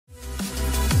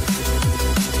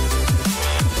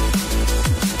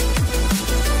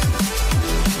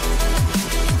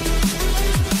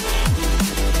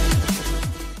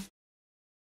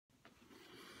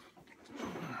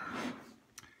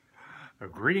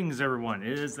Greetings, everyone.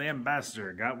 It is the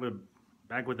Ambassador.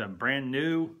 Back with a brand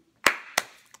new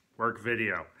work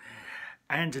video.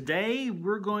 And today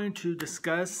we're going to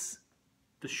discuss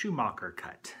the Schumacher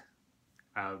cut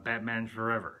of Batman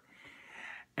Forever.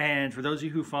 And for those of you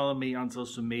who follow me on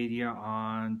social media,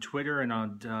 on Twitter and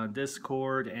on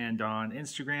Discord and on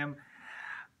Instagram,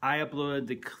 I uploaded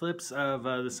the clips of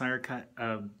the Snyder cut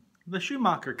of the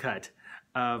Schumacher cut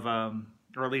of,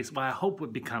 or at least what I hope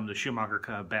would become the Schumacher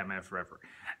cut of Batman Forever.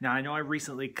 Now, I know I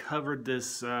recently covered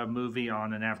this movie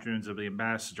on an Afternoons of the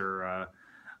Ambassador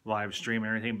live stream and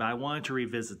everything, but I wanted to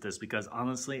revisit this because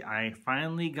honestly, I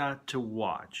finally got to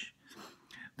watch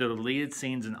the deleted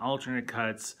scenes and alternate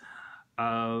cuts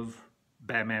of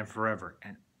Batman Forever.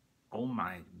 And oh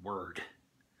my word.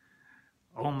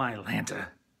 Oh my Lanta.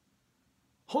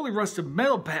 Holy rusted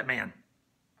metal, Batman.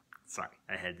 Sorry,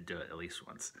 I had to do it at least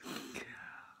once.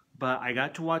 But I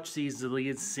got to watch these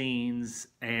deleted scenes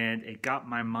and it got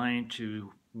my mind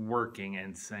to working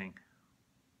and saying,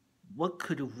 what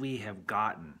could we have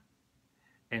gotten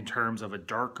in terms of a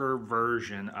darker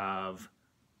version of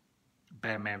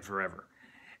Batman Forever?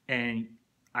 And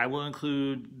I will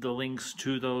include the links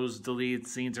to those deleted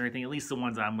scenes or anything, at least the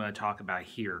ones I'm going to talk about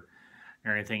here,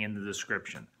 or anything in the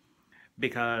description.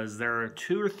 Because there are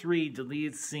 2 or 3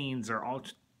 deleted scenes or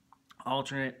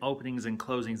alternate openings and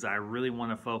closings that I really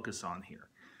want to focus on here.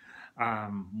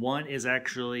 One is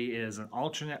an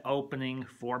alternate opening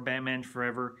for Batman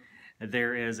Forever.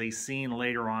 There is a scene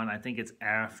later on, I think it's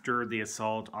after the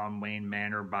assault on Wayne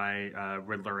Manor by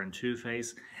Riddler and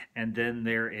Two-Face, and then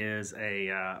there is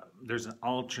there's an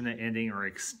alternate ending or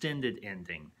extended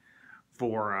ending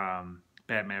for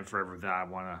Batman Forever that I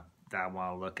want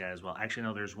to look at as well. Actually,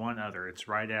 no, there's one other. It's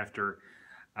right after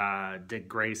Dick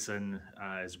Grayson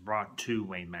is brought to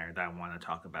Wayne Manor that I want to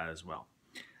talk about as well.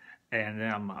 And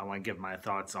then I want to give my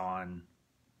thoughts on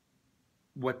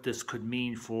what this could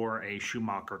mean for a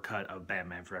Schumacher cut of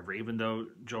Batman Forever. Even though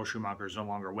Joel Schumacher is no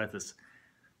longer with us,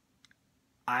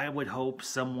 I would hope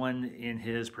someone in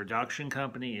his production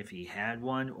company, if he had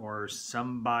one, or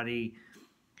somebody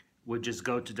would just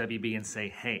go to WB and say,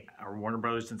 hey, or Warner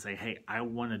Brothers and say, hey, I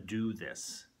want to do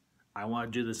this. I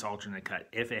want to do this alternate cut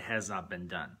if it has not been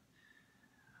done.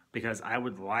 Because I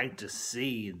would like to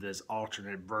see this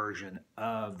alternate version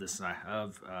of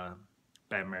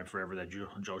Batman Forever that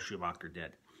Joel Schumacher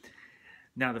did.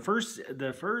 Now, the first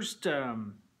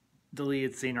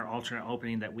deleted scene or alternate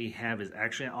opening that we have is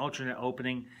actually an alternate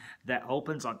opening that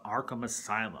opens on Arkham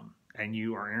Asylum, and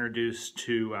you are introduced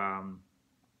to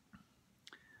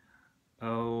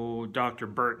Dr.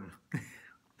 Burton,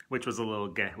 which was a little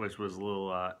gag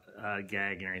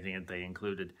and everything that they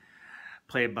included,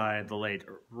 played by the late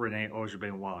Renee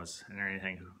Auger-Benoist and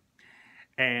everything.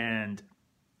 And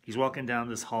he's walking down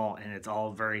this hall, and it's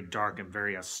all very dark and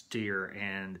very austere,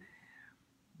 and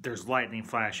there's lightning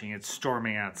flashing, it's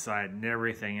storming outside and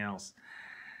everything else.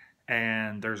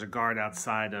 And there's a guard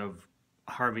outside of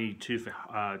Harvey Dent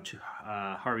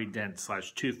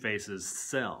 / Two-Face's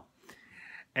cell.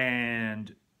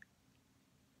 And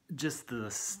just the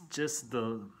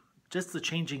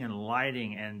changing in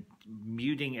lighting and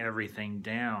muting everything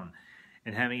down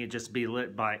and having it just be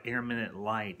lit by intermittent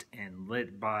light and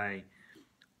lit by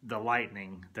the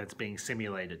lightning that's being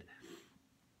simulated.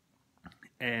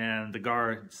 And the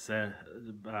guard said,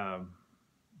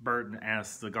 Burton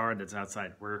asks the guard that's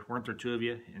outside, weren't there 2 of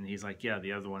you? And he's like, yeah,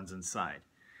 the other one's inside.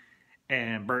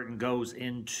 And Burton goes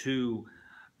into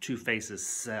Two-Face's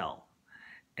cell.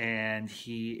 And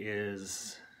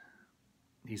he's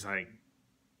like,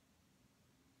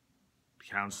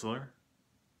 Counselor,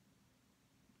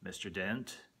 Mr.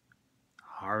 Dent,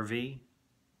 Harvey,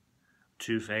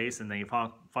 Two-Face, and then he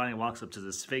finally walks up to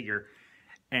this figure,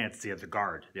 and it's the other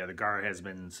guard. The other guard has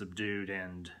been subdued,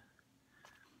 and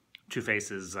Two-Face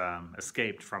has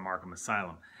escaped from Arkham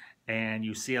Asylum. And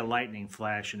you see a lightning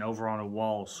flash, and over on a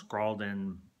wall, scrawled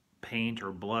in paint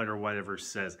or blood or whatever,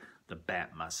 says, "The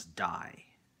Bat must die."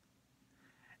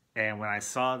 And when I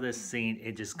saw this scene,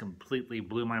 it just completely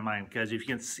blew my mind, because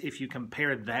if you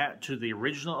compare that to the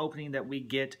original opening that we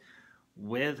get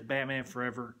with Batman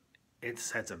Forever, it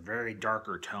sets a very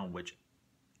darker tone, which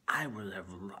I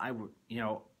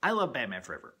love Batman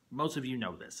Forever. Most of you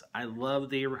know this. I love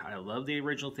the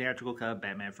original theatrical cut of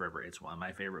Batman Forever. It's one of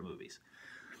my favorite movies.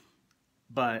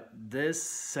 But this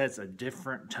sets a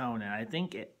different tone, and I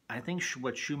think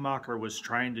what Schumacher was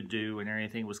trying to do and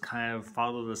everything was kind of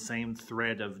follow the same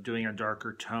thread of doing a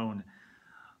darker tone,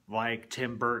 like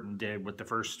Tim Burton did with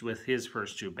his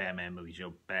first 2 Batman movies,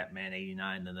 Batman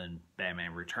 '89 and then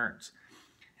Batman Returns.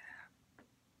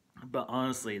 But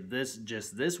honestly,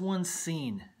 this one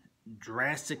scene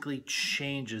drastically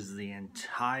changes the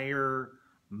entire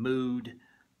mood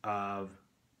of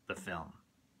the film.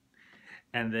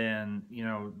 And then, you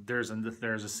know, there's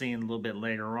a scene a little bit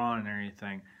later on and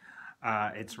everything.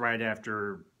 It's right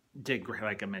after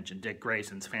like I mentioned, Dick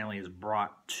Grayson's family is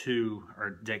brought to,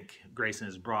 or Dick Grayson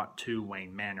is brought to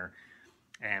Wayne Manor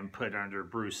and put under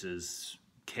Bruce's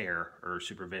care or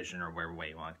supervision, or whatever way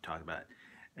you want to talk about it.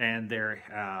 And there,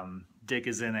 Dick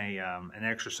is in an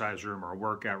exercise room or a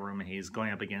workout room, and he's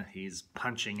going up against, he's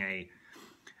punching a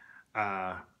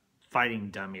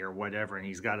fighting dummy or whatever, and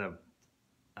he's got a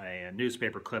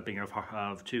newspaper clipping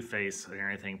of Two-Face and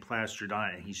everything plastered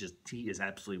on it, and he is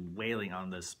absolutely wailing on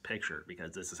this picture,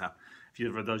 because this is how,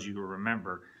 for those of you who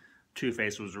remember,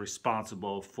 Two-Face was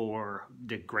responsible for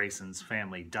Dick Grayson's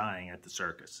family dying at the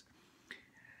circus.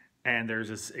 And there's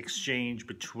this exchange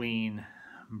between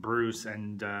Bruce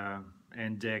and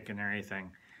Dick and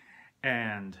everything,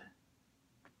 and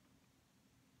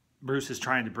Bruce is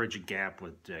trying to bridge a gap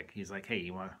with Dick. He's like,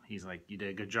 hey, he's like, you did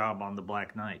a good job on the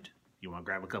Black Knight. You want to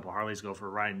grab a couple Harleys, go for a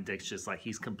ride? And Dick's just like,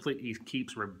 he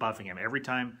keeps rebuffing him. Every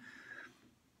time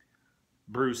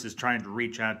Bruce is trying to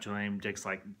reach out to him, Dick's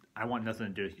like, I want nothing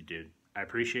to do with you, dude. I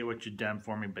appreciate what you've done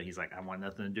for me, but he's like, I want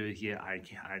nothing to do with you. I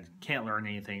can't learn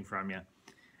anything from you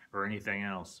or anything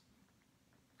else.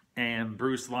 And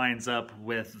Bruce lines up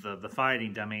with the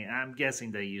fighting dummy. And I'm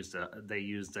guessing they used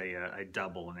a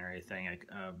double and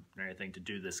everything to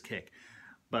do this kick.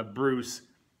 But Bruce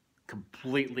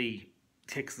completely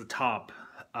kicks the top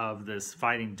of this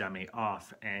fighting dummy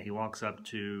off, and he walks up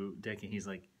to Dick and he's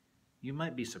like, you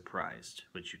might be surprised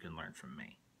what you can learn from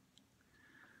me.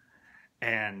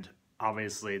 And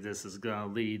obviously this is going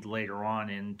to lead later on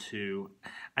into,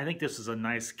 I think this is a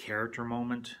nice character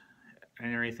moment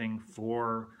and everything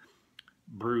for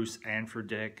Bruce and for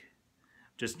Dick,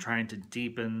 just trying to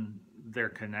deepen their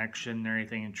connection and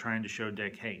everything, and trying to show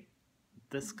Dick, hey,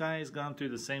 this guy's gone through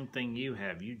the same thing you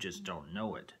have, you just don't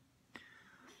know it.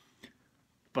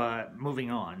 But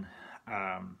moving on,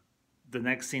 the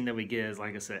next scene that we get is,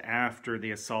 like I said, after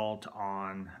the assault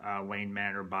on Wayne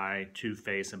Manor by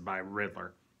Two-Face and by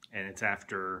Riddler, and it's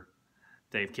after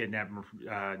they've kidnapped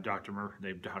Dr.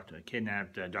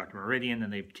 Meridian,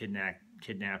 and they've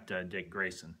kidnapped Dick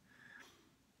Grayson.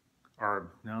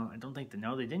 Or no, I don't think they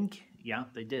didn't. Yeah,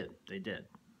 they did. They did.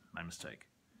 My mistake.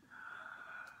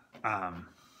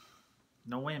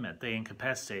 No, wait a minute. They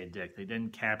incapacitated Dick. They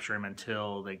didn't capture him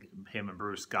until him and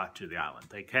Bruce got to the island.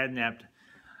 They kidnapped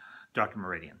Dr.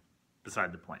 Meridian.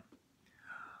 Beside the point.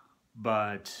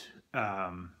 But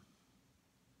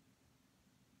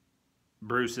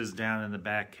Bruce is down in the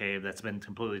back cave that's been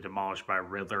completely demolished by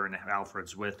Riddler, and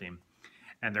Alfred's with him.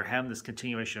 And they're having this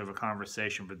continuation of a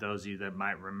conversation. For those of you that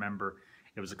might remember,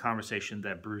 it was a conversation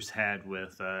that Bruce had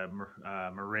with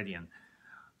Meridian,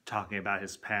 talking about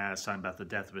his past, talking about the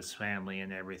death of his family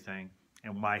and everything,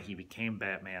 and why he became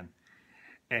Batman.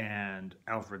 And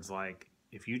Alfred's like,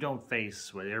 if you don't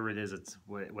face whatever it is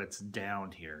what's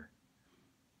down here,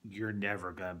 you're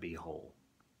never going to be whole.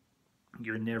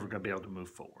 You're never going to be able to move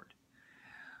forward.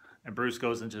 And Bruce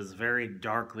goes into this very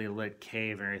darkly lit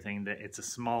cave and everything. That it's a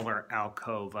smaller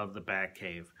alcove of the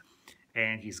Batcave.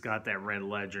 And he's got that red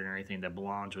ledger and everything that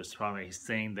belonged to his father. He's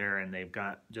sitting there, and they've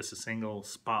got just a single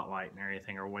spotlight and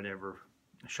everything, or whatever,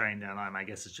 shining down on him. I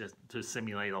guess it's just to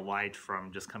simulate a light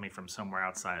from just coming from somewhere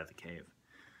outside of the cave.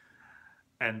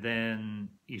 And then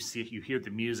you hear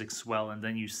the music swell, and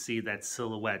then you see that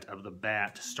silhouette of the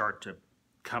bat start to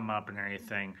come up and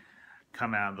everything,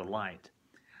 come out of the light.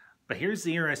 But here's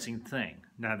the interesting thing.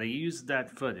 Now, they used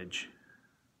that footage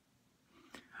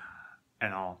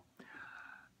and all,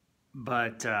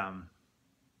 but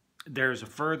there's a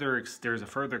further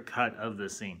cut of the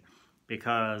scene,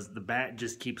 because the bat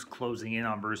just keeps closing in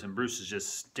on Bruce, and Bruce is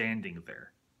just standing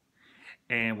there.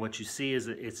 And what you see is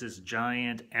that it's this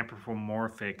giant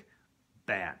anthropomorphic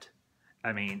bat.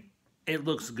 I mean, it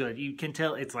looks good. You can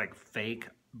tell it's like fake,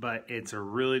 but it's a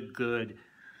really good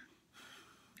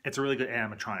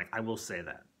animatronic. I will say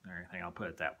that. I'll put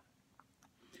it that way.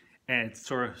 And it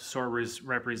sort of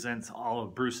represents all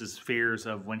of Bruce's fears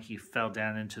of when he fell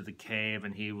down into the cave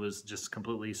and he was just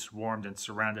completely swarmed and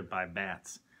surrounded by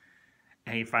bats.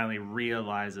 And he finally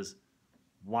realizes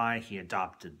why he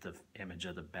adopted the image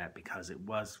of the bat, because it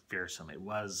was fearsome, it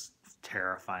was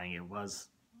terrifying,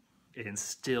 it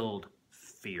instilled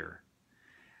fear.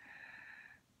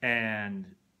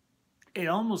 And it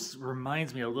almost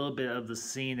reminds me a little bit of the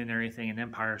scene and everything in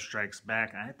Empire Strikes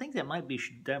Back. And I think that might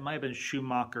have been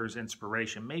Schumacher's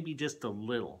inspiration, maybe just a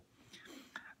little,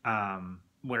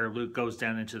 where Luke goes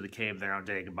down into the cave there on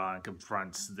Dagobah and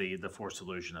confronts the Force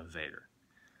illusion of Vader.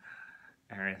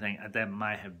 and everything. That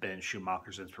might have been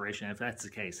Schumacher's inspiration. If that's the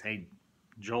case, hey,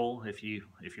 Joel, if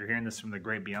you're hearing this from the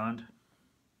great beyond,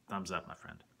 thumbs up, my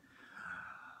friend.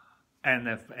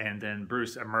 And then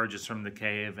Bruce emerges from the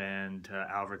cave, and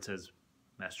Alfred says,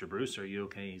 "Master Bruce, are you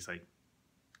okay?" He's like,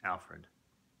 "Alfred,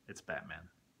 it's Batman.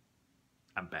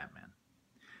 I'm Batman."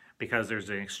 Because there's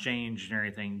an exchange and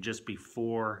everything just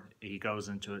before he goes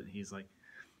into it. He's like,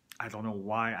 "I don't know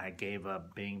why I gave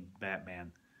up being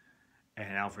Batman."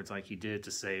 And Alfred's like, "He did it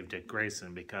to save Dick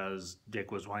Grayson because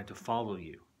Dick was wanting to follow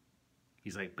you."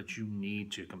 He's like, "But you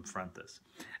need to confront this."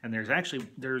 And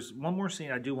there's one more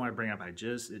scene I do want to bring up. It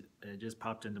just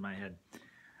popped into my head.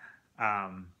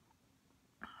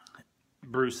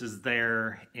 Bruce is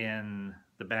there in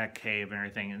the Batcave and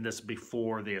everything, and this is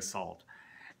before the assault.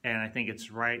 And I think it's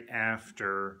right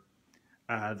after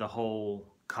the whole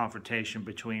confrontation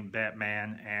between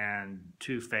Batman and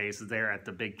Two-Face there at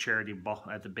the big charity ball,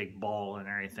 at the big ball and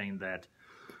everything that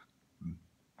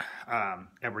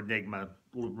Edward Nygma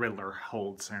Riddler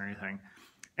holds and everything.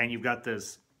 And you've got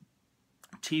this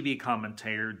TV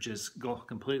commentator just go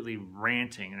completely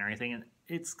ranting and everything. And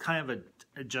it's kind of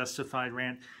a justified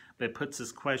rant, but it puts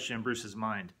this question in Bruce's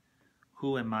mind.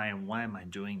 Who am I and why am I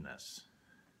doing this?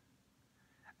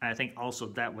 And I think also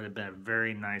that would have been a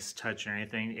very nice touch and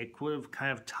everything. It could have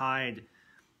kind of tied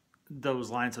those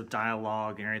lines of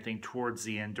dialogue and everything towards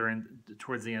the end,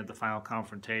 towards the end of the final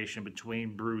confrontation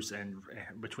between Bruce and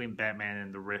between Batman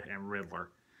and Riddler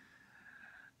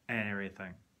and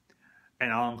everything.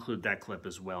 And I'll include that clip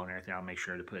as well and everything. I'll make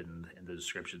sure to put it in the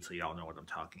description so y'all know what I'm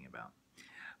talking about.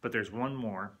 But there's one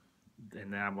more,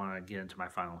 and then I want to get into my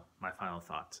final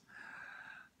thoughts.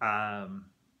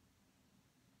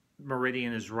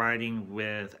 Meridian is riding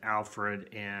with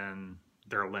Alfred in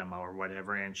their limo or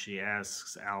whatever, and she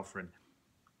asks Alfred,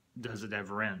 "Does it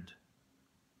ever end?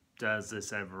 Does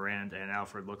this ever end?" And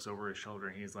Alfred looks over his shoulder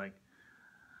and he's like,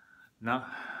 No,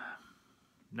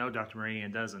 Dr.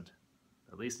 Meridian, it doesn't.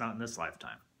 At least not in this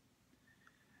lifetime.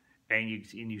 And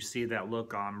you see that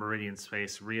look on Meridian's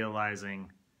face,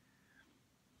 realizing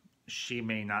she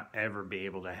may not ever be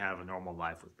able to have a normal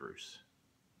life with Bruce.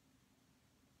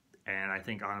 And I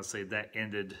think, honestly, that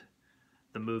ended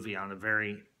the movie on a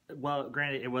very... Well,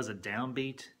 granted, it was a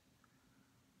downbeat,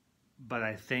 but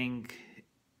I think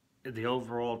the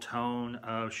overall tone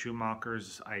of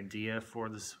Schumacher's idea for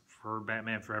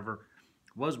Batman Forever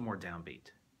was more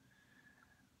downbeat.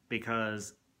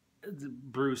 Because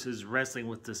Bruce is wrestling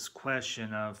with this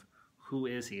question of, who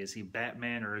is he? Is he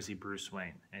Batman or is he Bruce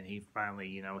Wayne? And he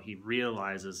finally, he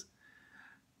realizes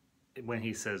when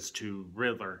he says to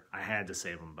Riddler, "I had to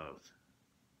save them both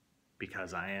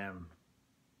because I am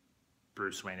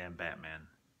Bruce Wayne and Batman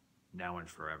now and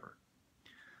forever."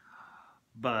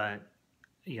 But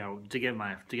to get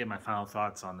my final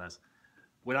thoughts on this,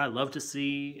 would I love to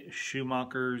see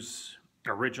Schumacher's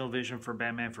original vision for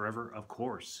Batman Forever? Of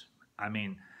course. I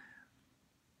mean,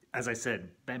 as I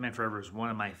said, Batman Forever is one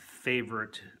of my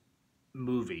favorite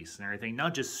movies and everything.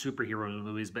 Not just superhero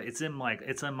movies, but it's in my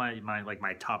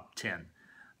top 10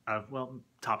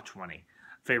 top 20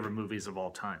 favorite movies of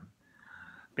all time.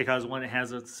 Because one, it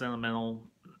has a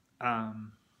sentimental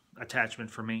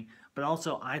attachment for me, but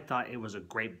also I thought it was a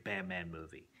great Batman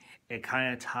movie. It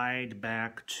kind of tied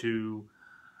back to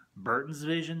Burton's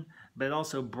vision, but it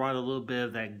also brought a little bit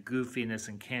of that goofiness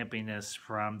and campiness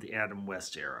from the Adam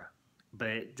West era. But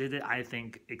it did it, I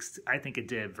think it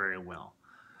did very well.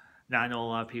 Now, I know a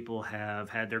lot of people have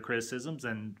had their criticisms,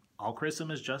 and all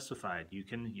criticism is justified.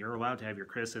 You're allowed to have your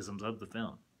criticisms of the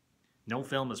film. No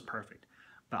film is perfect.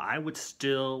 But I would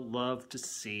still love to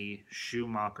see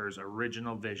Schumacher's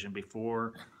original vision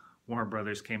before Warner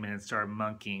Brothers came in and started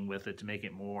monkeying with it to make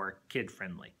it more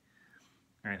kid-friendly.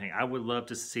 I would love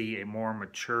to see a more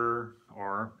mature,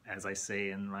 or as I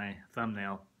say in my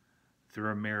thumbnail,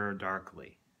 through a mirror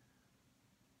darkly.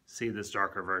 See this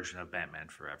darker version of Batman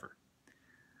Forever.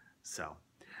 So,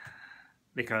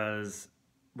 because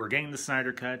we're getting the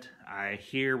Snyder Cut, I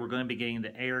hear we're going to be getting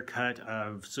the Ayer cut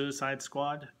of Suicide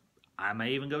Squad. I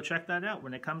may even go check that out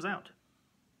when it comes out.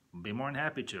 I'll be more than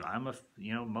happy to.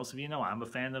 Most of you know I'm a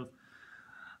fan of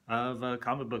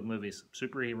comic book movies,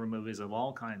 superhero movies of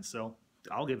all kinds. So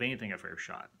I'll give anything a fair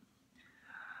shot.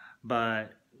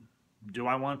 But do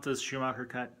I want this Schumacher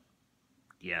cut?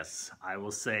 Yes, I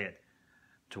will say it.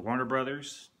 To Warner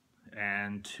Brothers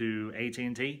and to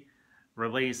AT&T,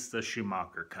 release the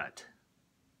Schumacher cut.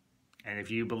 And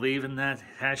if you believe in that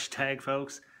hashtag,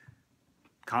 folks,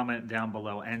 comment down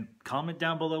below. And comment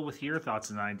down below with your thoughts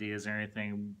and ideas and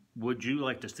everything. Would you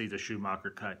like to see the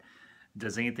Schumacher cut?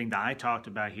 Does anything that I talked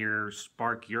about here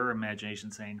spark your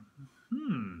imagination saying,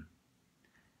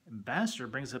 Ambassador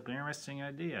brings up an interesting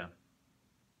idea.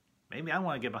 Maybe I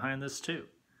want to get behind this too.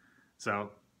 So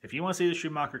if you want to see the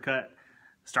Schumacher cut,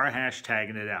 start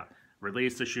hashtagging it out.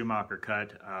 Release the Schumacher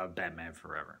cut of Batman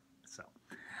Forever. So,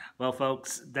 well,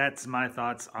 folks, that's my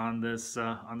thoughts on this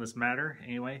matter.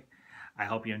 Anyway, I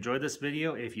hope you enjoyed this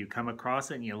video. If you come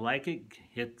across it and you like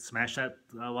it, smash that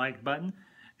like button.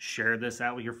 Share this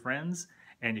out with your friends.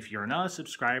 And if you're not a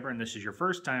subscriber and this is your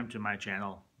first time to my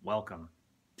channel, welcome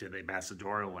to the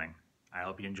Ambassadorial Wing. I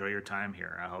hope you enjoy your time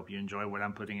here. I hope you enjoy what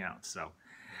I'm putting out. So,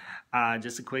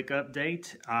 just a quick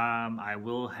update. I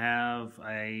will have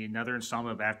another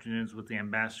installment of Afternoons with the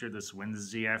Ambassador this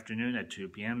Wednesday afternoon at 2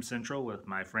 p.m. Central with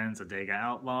my friends Adega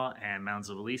Outlaw and Mountains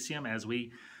of Elysium as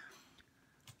we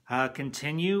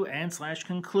continue and /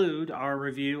 conclude our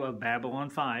review of Babylon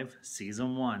 5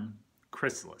 Season 1,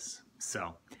 Chrysalis.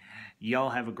 So, y'all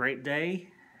have a great day,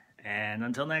 and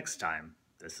until next time,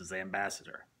 this is the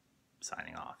Ambassador,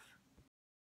 signing off.